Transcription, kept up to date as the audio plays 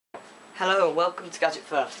Hello and welcome to Gadget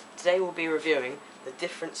First. Today we'll be reviewing the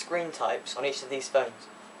different screen types on each of these phones.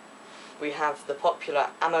 We have the popular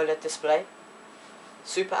AMOLED display,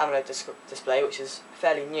 Super AMOLED display, which is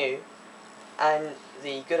fairly new, and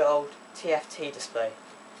the good old TFT display.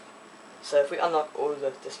 So if we unlock all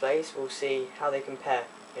the displays, we'll see how they compare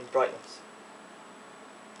in brightness.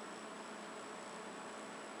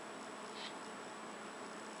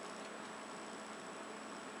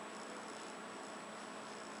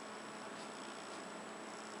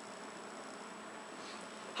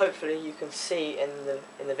 Hopefully you can see in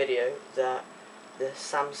the video that the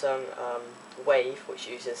Samsung Wave, which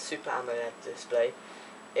uses Super AMOLED display,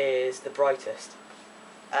 is the brightest,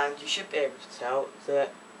 and you should be able to tell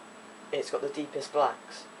that it's got the deepest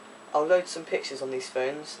blacks. I'll load some pictures on these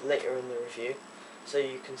phones later in the review so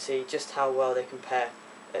you can see just how well they compare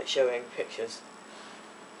at showing pictures.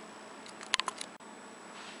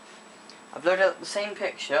 I've loaded up the same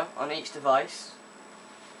picture on each device.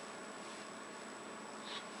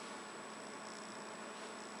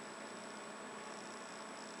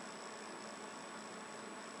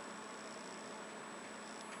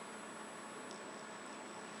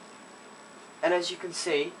 And as you can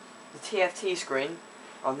see, the TFT screen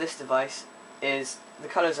on this device the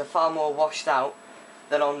colours are far more washed out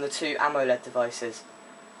than on the two AMOLED devices.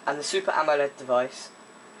 And the Super AMOLED device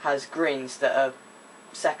has greens that are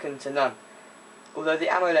second to none. Although the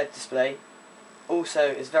AMOLED display also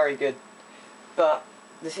is very good, but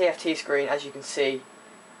the TFT screen, as you can see,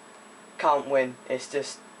 can't win. It's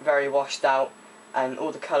just very washed out and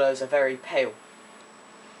all the colours are very pale.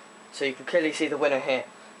 So you can clearly see the winner here.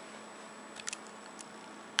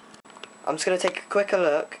 I'm just going to take a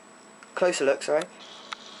closer look,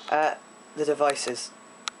 at the devices.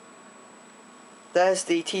 There's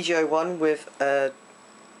the TG01 with a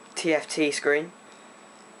TFT screen.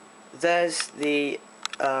 There's the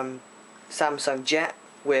Samsung Jet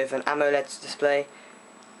with an AMOLED display,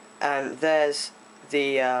 and there's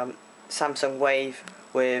the Samsung Wave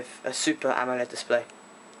with a Super AMOLED display.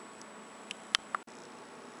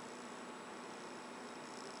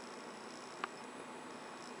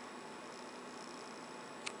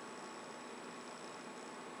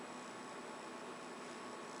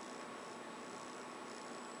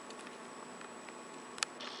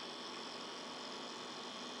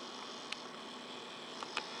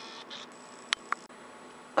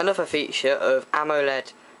 Another feature of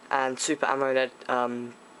AMOLED and Super AMOLED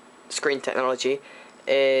screen technology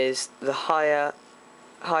is the higher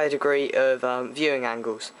degree of viewing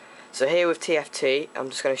angles. So here with TFT, I'm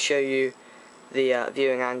just going to show you the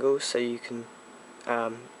viewing angles so you can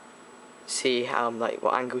see how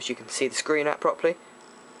what angles you can see the screen at properly.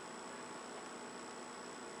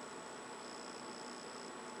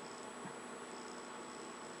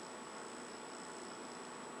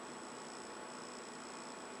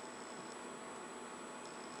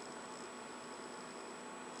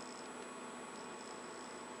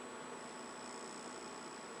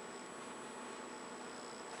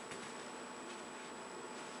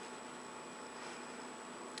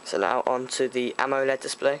 So now onto the AMOLED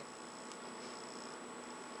display.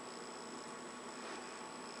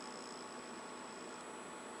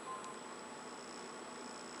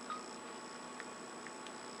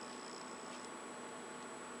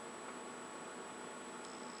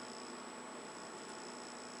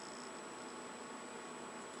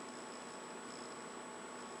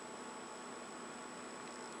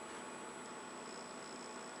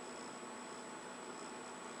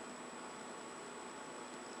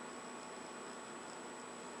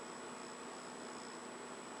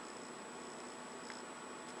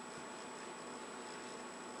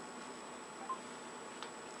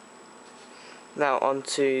 Now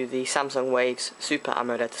onto the Samsung Wave's Super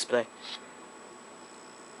AMOLED display.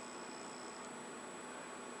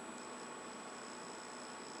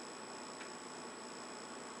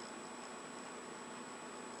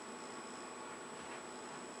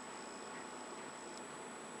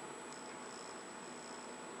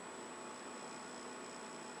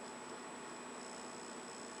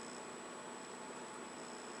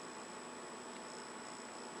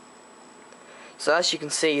 So as you can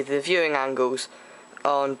see, the viewing angles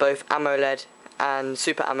on both AMOLED and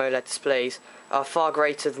Super AMOLED displays are far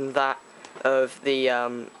greater than that of the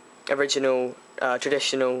original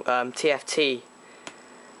traditional TFT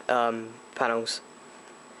panels.